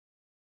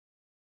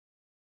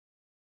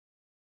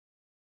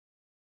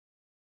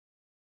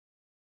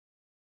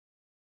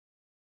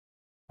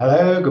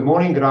Hello, good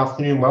morning, good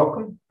afternoon,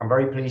 welcome. I'm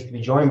very pleased to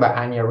be joined by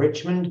Anja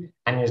Richmond.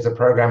 Anja is the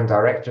Program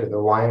Director at the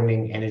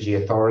Wyoming Energy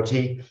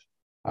Authority,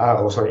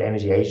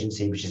 Energy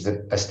Agency, which is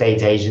a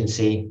state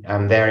agency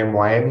there in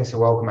Wyoming. So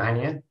welcome,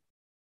 Anja.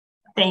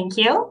 Thank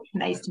you.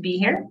 Nice to be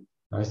here.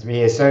 Nice to be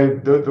here. So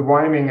the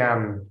Wyoming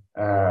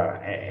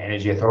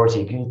Energy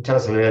Authority, can you tell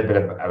us a little bit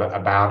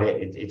about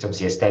it? It's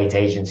obviously a state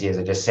agency, as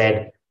I just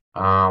said.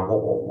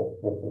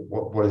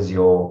 What is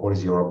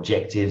your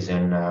objectives,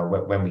 and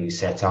when were you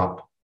set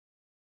up?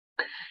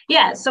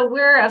 Yeah, so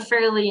we're a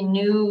fairly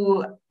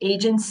new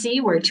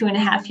agency. We're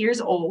 2.5 years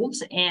old,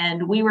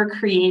 and we were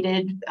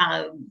created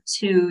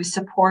to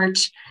support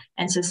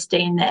and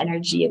sustain the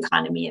energy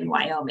economy in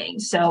Wyoming.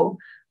 So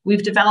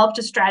we've developed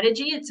a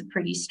strategy. It's a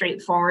pretty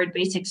straightforward,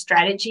 basic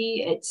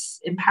strategy. It's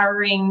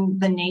empowering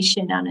the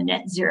nation on a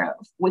net zero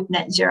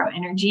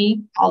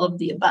energy, all of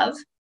the above.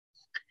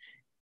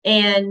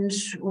 And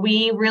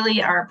we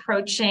really are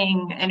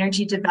approaching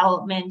energy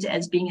development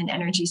as being an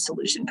energy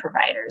solution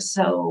provider.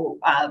 So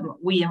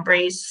we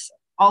embrace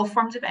all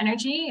forms of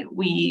energy.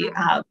 We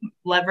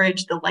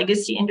leverage the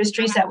legacy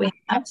industries that we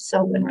have.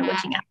 So when we're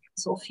looking at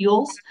fossil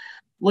fuels,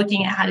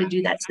 looking at how to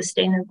do that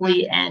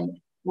sustainably and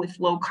with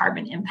low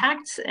carbon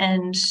impacts,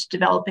 and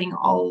developing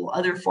all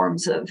other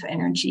forms of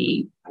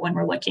energy when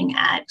we're looking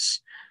at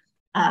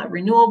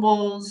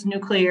renewables,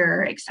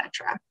 nuclear,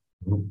 etc.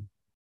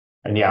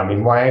 And yeah, I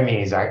mean,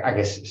 Wyoming is, I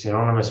guess,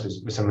 synonymous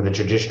with some of the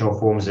traditional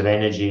forms of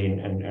energy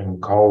and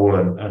coal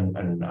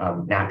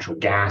and natural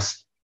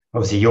gas.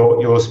 Obviously,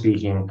 you're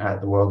speaking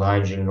at the World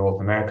Hydrogen North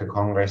America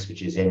Congress,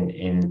 which is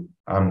in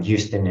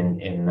Houston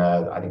in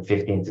I think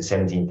 15th to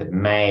 17th of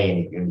May, and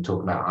you're going to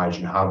talk about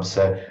hydrogen hubs.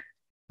 So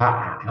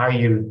how are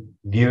you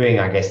viewing,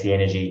 I guess, the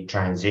energy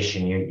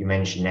transition? You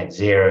mentioned net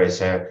zero.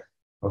 So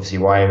obviously,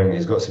 Wyoming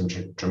has got some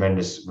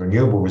tremendous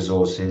renewable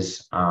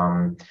resources.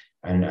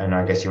 And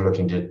I guess you're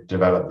looking to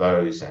develop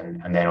those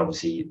and then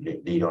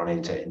obviously lead on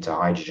into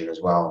hydrogen as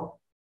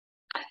well.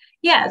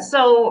 Yeah,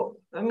 so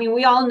I mean,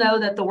 we all know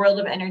that the world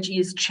of energy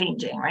is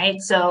changing, right?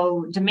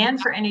 So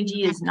demand for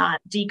energy is not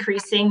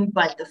decreasing,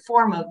 but the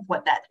form of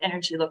what that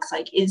energy looks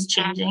like is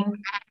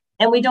changing.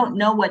 And we don't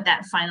know what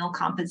that final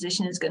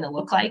composition is going to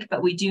look like,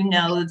 but we do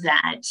know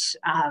that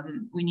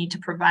we need to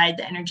provide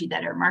the energy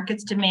that our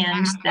markets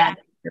demand, that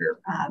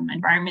our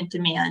environment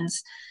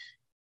demands.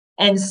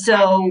 And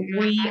so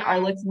we are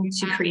looking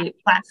to create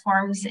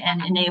platforms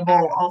and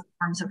enable all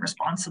forms of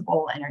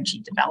responsible energy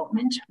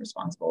development,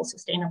 responsible,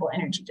 sustainable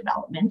energy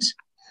development.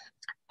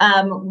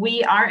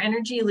 We are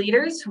energy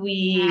leaders.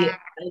 We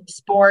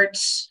export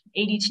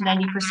 80 to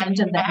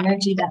 90% of the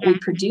energy that we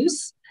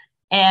produce,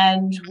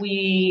 and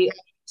we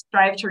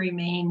strive to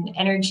remain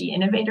energy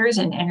innovators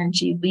and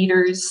energy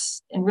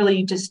leaders, and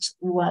really just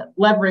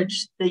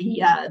leverage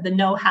the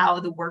know-how,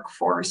 the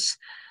workforce,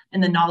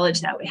 and the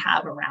knowledge that we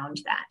have around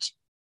that.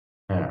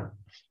 Yeah,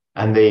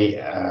 and the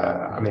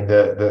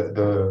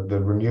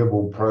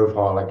renewable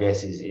profile, I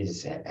guess,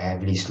 is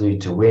heavily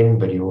skewed to wind,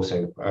 but you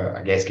also,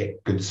 I guess,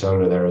 get good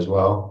solar there as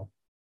well.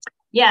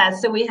 Yeah,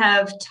 so we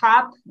have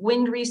top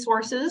wind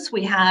resources.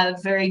 We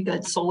have very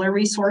good solar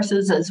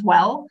resources as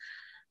well.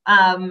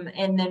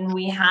 And then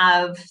we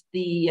have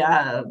the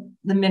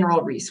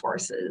mineral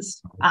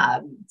resources.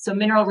 So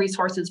mineral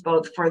resources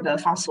both for the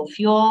fossil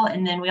fuel,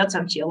 and then we also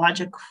have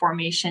geologic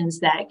formations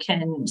that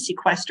can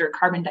sequester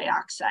carbon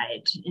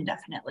dioxide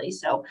indefinitely.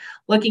 So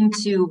looking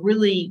to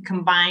really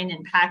combine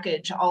and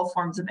package all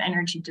forms of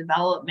energy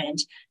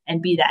development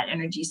and be that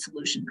energy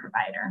solution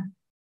provider.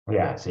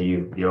 Yeah, so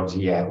you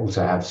obviously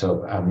also have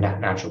sort of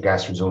natural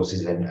gas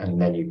resources,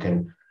 and then you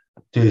can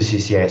do the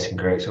CCS and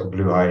create sort of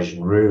blue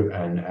hydrogen route,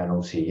 and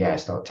obviously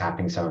start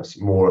tapping some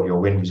more of your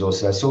wind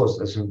resources. I saw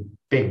there's some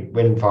big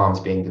wind farms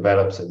being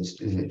developed. So is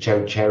it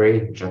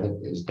Cherry, which I think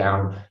is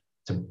down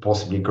to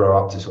possibly grow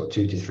up to sort of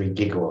 2 to 3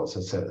 gigawatts.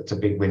 It's a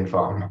big wind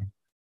farm.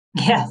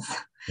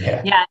 Yes.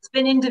 Yeah, it's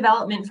been in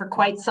development for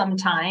quite some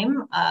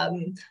time.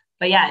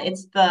 But yeah,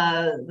 it's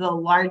the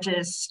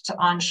largest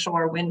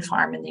onshore wind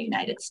farm in the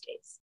United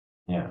States.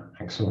 Yeah,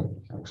 excellent.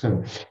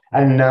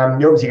 And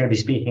you're obviously going to be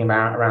speaking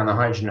around the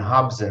hydrogen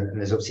hubs, and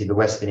there's obviously the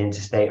Western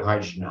Interstate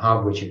Hydrogen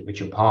Hub, which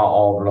you're part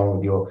of, along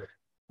with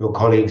your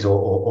colleagues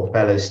or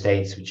fellow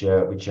states, which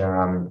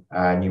are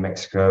New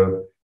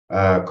Mexico,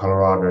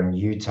 Colorado, and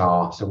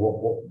Utah. So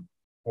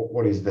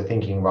what is the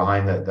thinking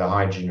behind the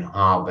hydrogen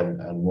hub, and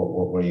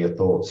what are your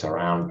thoughts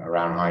around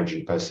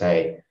hydrogen per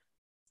se?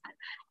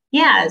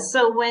 Yeah,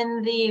 so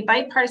when the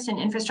bipartisan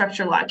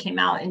infrastructure law came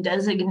out and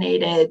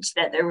designated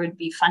that there would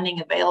be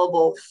funding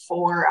available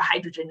for a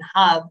hydrogen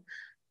hub,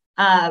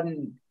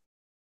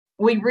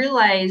 we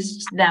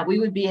realized that we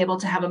would be able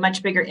to have a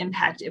much bigger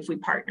impact if we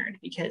partnered,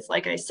 because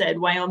like I said,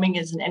 Wyoming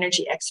is an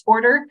energy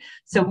exporter.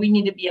 So we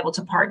need to be able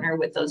to partner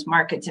with those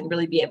markets and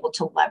really be able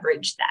to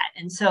leverage that.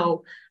 And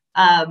so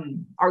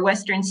our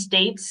Western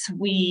states,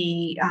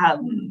 we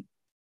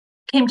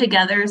came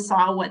together,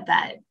 saw what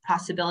that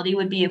possibility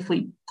would be if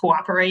we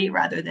cooperate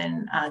rather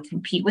than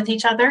compete with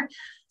each other.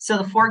 So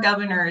the 4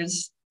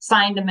 governors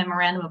signed a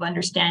memorandum of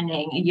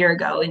understanding a year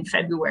ago in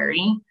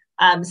February,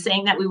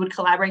 saying that we would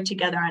collaborate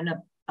together on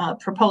a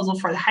proposal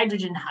for the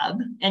hydrogen hub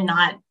and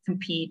not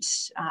compete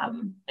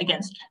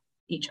against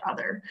each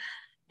other.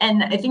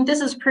 And I think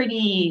this is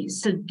pretty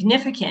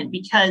significant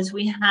because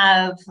we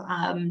have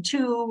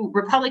 2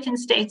 Republican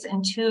states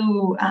and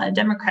 2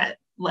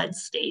 Democrat-led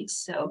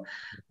states. So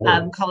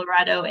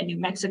Colorado and New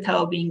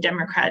Mexico being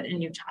Democrat,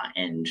 and Utah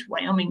and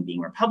Wyoming being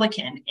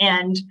Republican.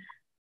 And,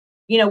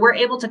 you know, we're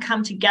able to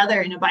come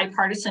together in a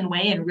bipartisan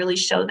way and really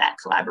show that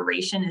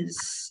collaboration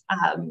is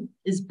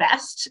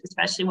best,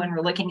 especially when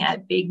we're looking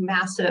at big,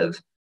 massive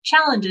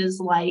challenges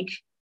like,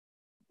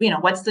 you know,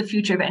 what's the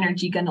future of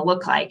energy going to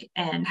look like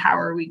and how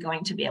are we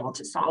going to be able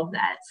to solve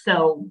that?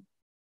 So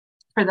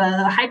for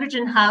the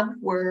hydrogen hub,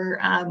 we're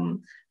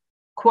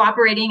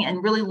cooperating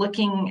and really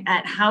looking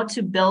at how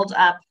to build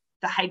up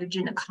the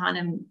hydrogen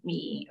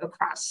economy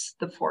across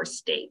the 4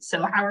 states.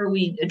 So how are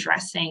we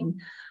addressing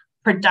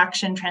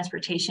production,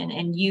 transportation,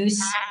 and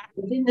use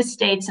within the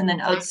states? And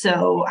then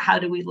also, how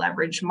do we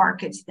leverage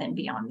markets then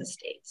beyond the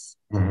states?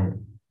 Mm-hmm.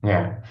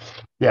 Yeah.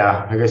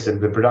 I guess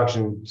the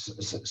production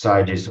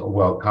side is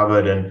well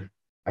covered, and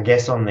I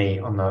guess on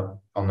the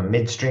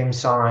midstream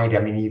side, I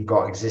mean, you've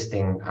got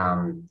existing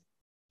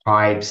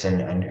pipes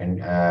and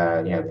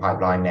you know,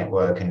 pipeline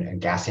network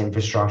and gas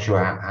infrastructure.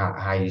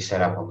 How you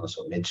set up on the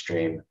sort of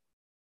midstream?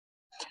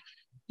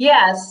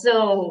 Yeah,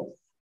 so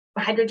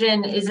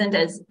hydrogen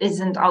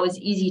isn't always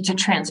easy to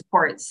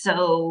transport.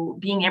 So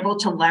being able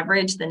to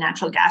leverage the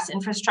natural gas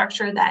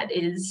infrastructure that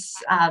is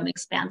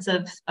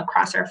expansive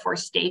across our 4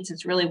 states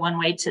is really one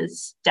way to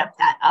step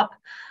that up.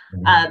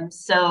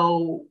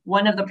 So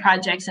one of the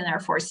projects in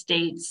our 4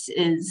 states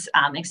is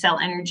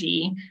Xcel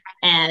Energy,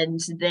 and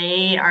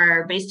they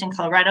are based in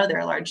Colorado.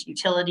 They're a large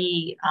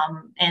utility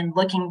and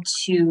looking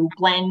to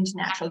blend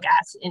hydrogen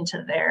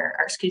into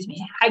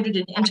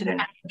their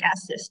natural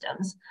gas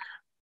systems.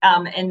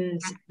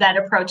 And that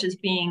approach is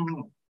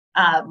being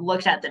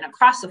looked at then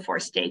across the 4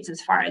 states,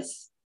 as far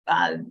as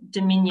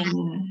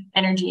Dominion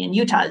Energy in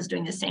Utah is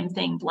doing the same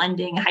thing,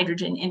 blending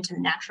hydrogen into the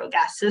natural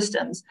gas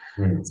systems,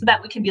 so that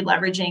we can be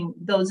leveraging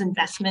those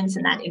investments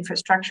and that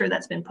infrastructure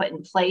that's been put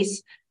in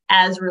place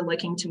as we're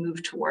looking to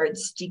move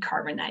towards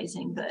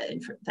decarbonizing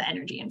the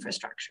energy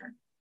infrastructure.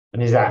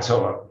 And is that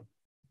sort of,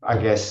 I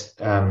guess,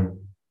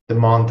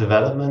 demand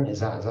development, is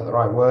that the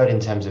right word, in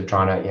terms of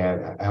trying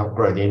to help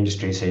grow the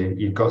industry? So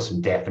you've got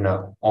some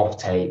definite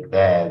offtake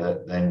there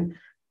that then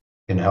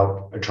can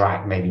help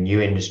attract maybe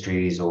new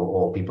industries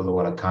or people that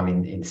want to come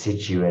in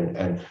situ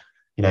and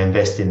you know,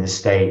 invest in the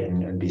state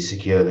and be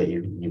secure that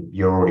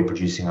you're already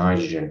producing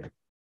hydrogen.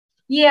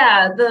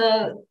 Yeah,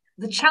 the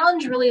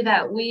challenge really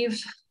that we've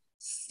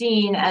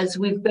seen as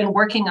we've been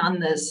working on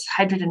this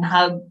hydrogen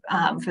hub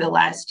for the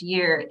last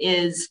year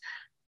is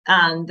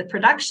the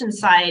production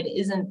side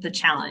isn't the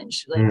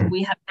challenge. Like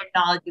we have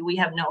technology, we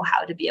have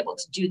know-how to be able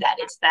to do that.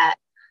 It's that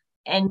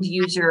end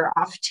user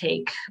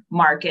offtake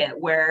market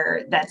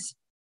where that's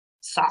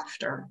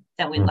softer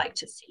than we'd like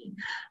to see.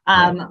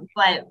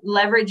 But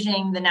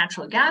leveraging the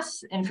natural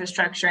gas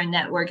infrastructure and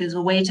network is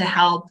a way to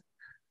help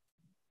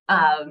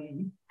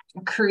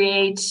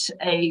create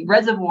a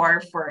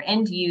reservoir for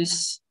end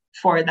use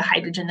for the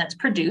hydrogen that's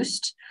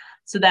produced,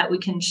 so that we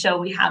can show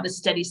we have a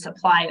steady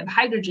supply of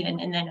hydrogen.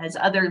 And then as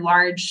other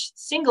large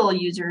single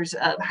users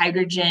of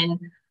hydrogen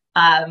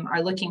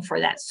are looking for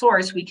that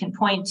source, we can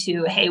point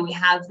to, hey, we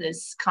have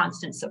this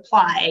constant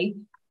supply,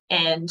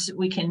 and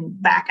we can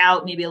back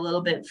out maybe a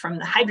little bit from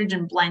the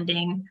hydrogen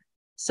blending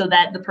so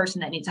that the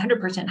person that needs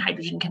 100%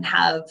 hydrogen can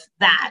have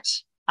that.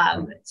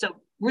 So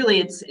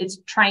really it's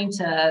trying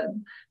to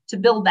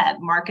build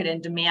that market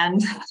and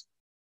demand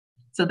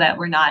so that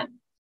we're not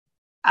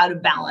out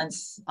of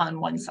balance on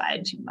one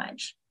side too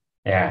much.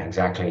 Yeah,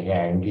 exactly.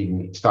 Yeah, and you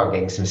can start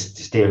getting some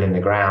steel in the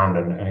ground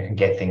and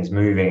get things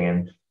moving,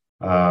 and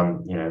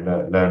you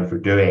know, learn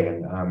through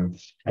doing.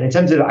 And in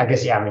terms of, I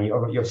guess, I mean, you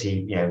obviously,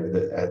 you know,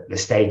 the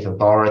state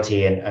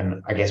authority,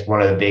 and I guess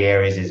one of the big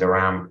areas is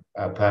around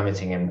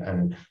permitting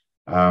and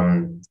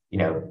you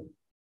know,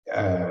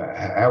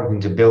 helping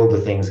to build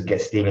the things and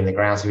get steel in the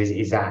ground. So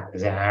is that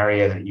an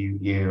area that you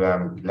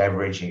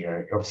leverage?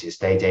 You're obviously a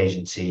state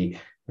agency,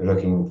 you're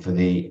looking for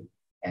the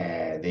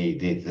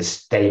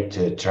state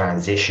to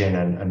transition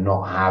and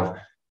not have,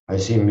 I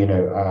assume, you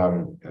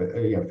know,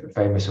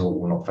 famous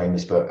or not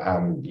famous, but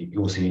you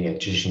also, you know,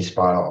 traditionally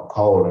supply a lot of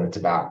coal, and it's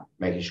about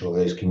making sure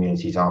those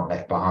communities aren't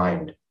left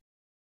behind.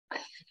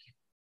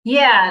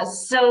 Yeah,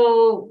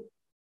 so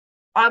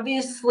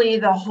obviously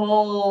the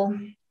whole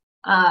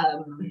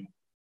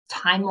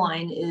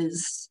timeline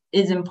is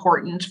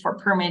important for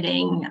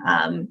permitting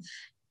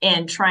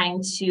and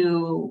trying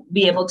to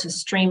be able to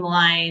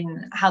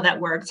streamline how that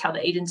works, how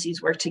the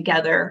agencies work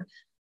together.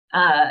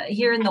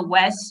 Here in the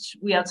West,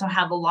 we also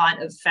have a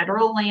lot of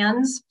federal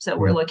lands. So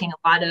we're looking at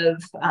a lot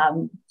of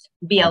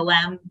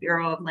BLM,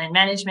 Bureau of Land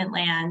Management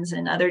lands,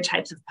 and other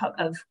types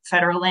of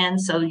federal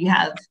lands. So you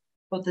have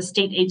both the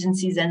state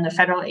agencies and the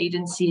federal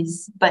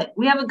agencies, but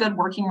we have a good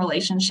working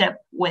relationship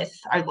with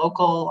our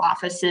local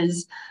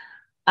offices,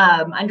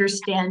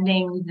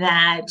 understanding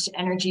that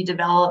energy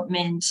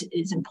development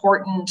is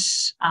important,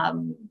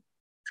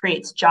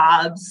 creates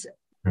jobs.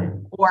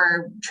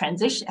 or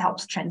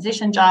helps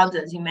transition jobs,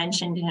 as you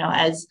mentioned,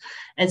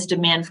 as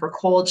demand for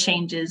coal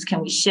changes,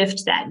 can we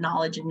shift that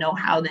knowledge and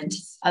know-how then to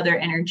other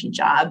energy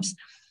jobs?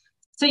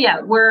 So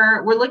yeah,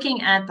 we're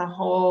looking at the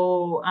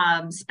whole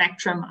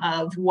spectrum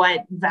of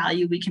what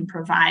value we can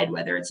provide,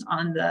 whether it's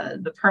on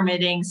the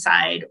permitting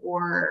side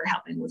or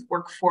helping with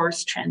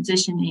workforce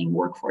transitioning,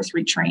 workforce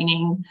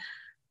retraining.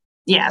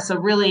 Yeah, so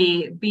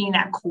really being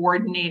that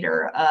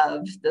coordinator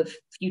of the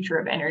future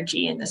of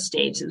energy in the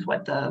states is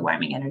what the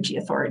Wyoming Energy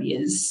Authority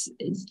is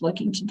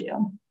looking to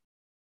do.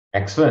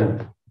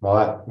 Excellent.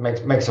 Well,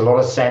 that makes a lot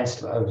of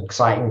sense.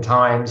 Exciting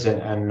times,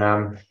 and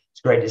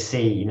it's great to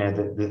see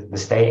the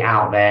state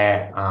out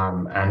there,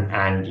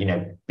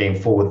 and being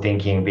forward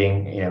thinking,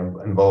 being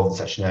involved in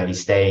such an early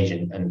stage,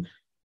 and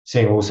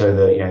seeing also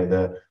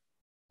the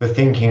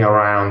thinking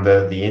around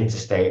the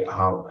interstate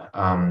hub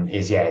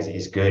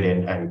is good,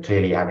 and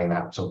clearly having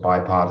that sort of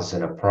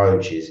bipartisan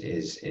approach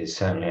is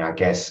certainly, I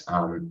guess,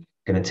 going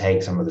to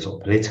take some of the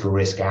sort of political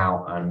risk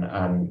out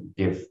and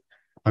give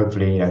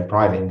hopefully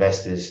private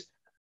investors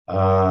a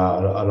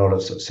lot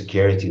of sort of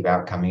security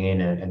about coming in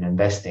and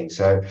investing.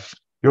 So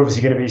you're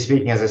obviously going to be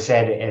speaking, as I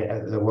said,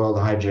 at the World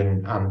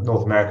Hydrogen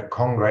North America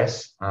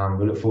Congress.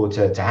 We look forward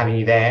to having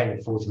you there. We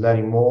look forward to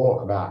learning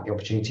more about the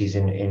opportunities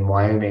in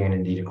Wyoming and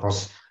indeed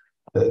across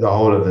the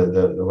whole of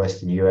the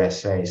Western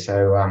USA.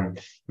 So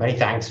many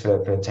thanks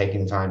for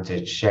taking the time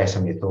to share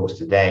some of your thoughts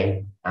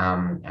today.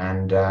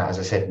 And as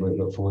I said, we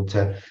look forward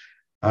to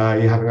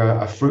you having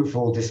a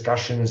fruitful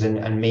discussions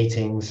and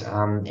meetings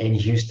in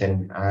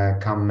Houston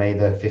come May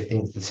the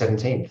 15th to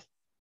 17th.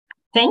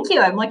 Thank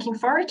you. I'm looking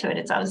forward to it.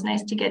 It's always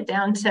nice to get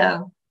down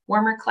to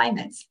warmer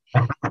climates.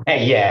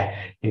 Yeah,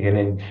 you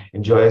can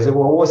enjoy it.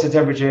 Well, what's the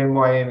temperature in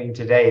Wyoming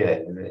today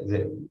then? Is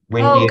it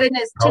windy? Oh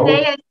goodness,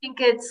 today I think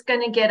it's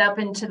going to get up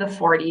into the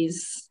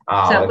 40s.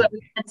 Oh, but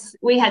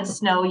we had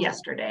snow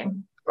yesterday.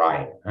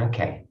 Right.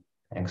 Okay.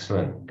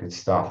 Excellent. Good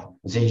stuff.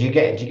 So did you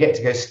get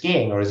to go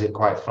skiing, or is it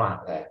quite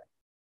flat there?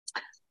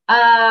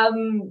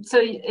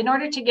 So in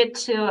order to get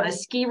to a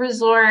ski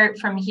resort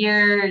from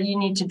here, you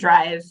need to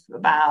drive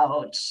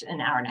about an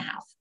hour and a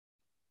half.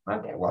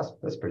 Okay, well,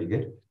 that's pretty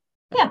good.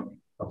 Yeah.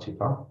 Not too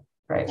far.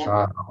 Great. Yeah.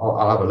 So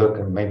I'll have a look,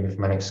 and maybe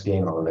for my next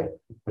skiing holiday,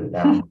 put it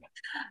down.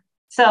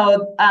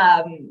 So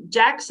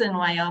Jackson,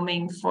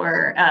 Wyoming,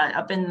 for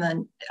up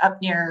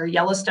near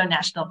Yellowstone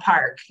National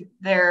Park,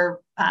 they're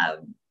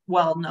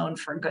well known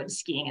for good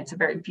skiing. It's a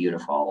very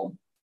beautiful,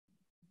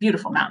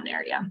 beautiful mountain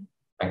area.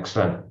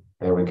 Excellent.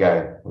 There we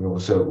go. We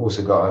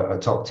also got a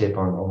top tip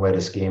on where to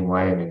ski in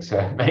Wyoming.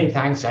 So many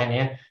thanks,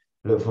 Anja.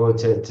 Look forward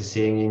to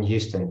seeing you in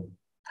Houston.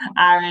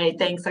 All right.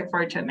 Thanks. Look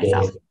forward to it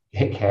myself.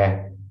 Take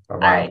care.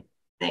 Bye-bye. All right.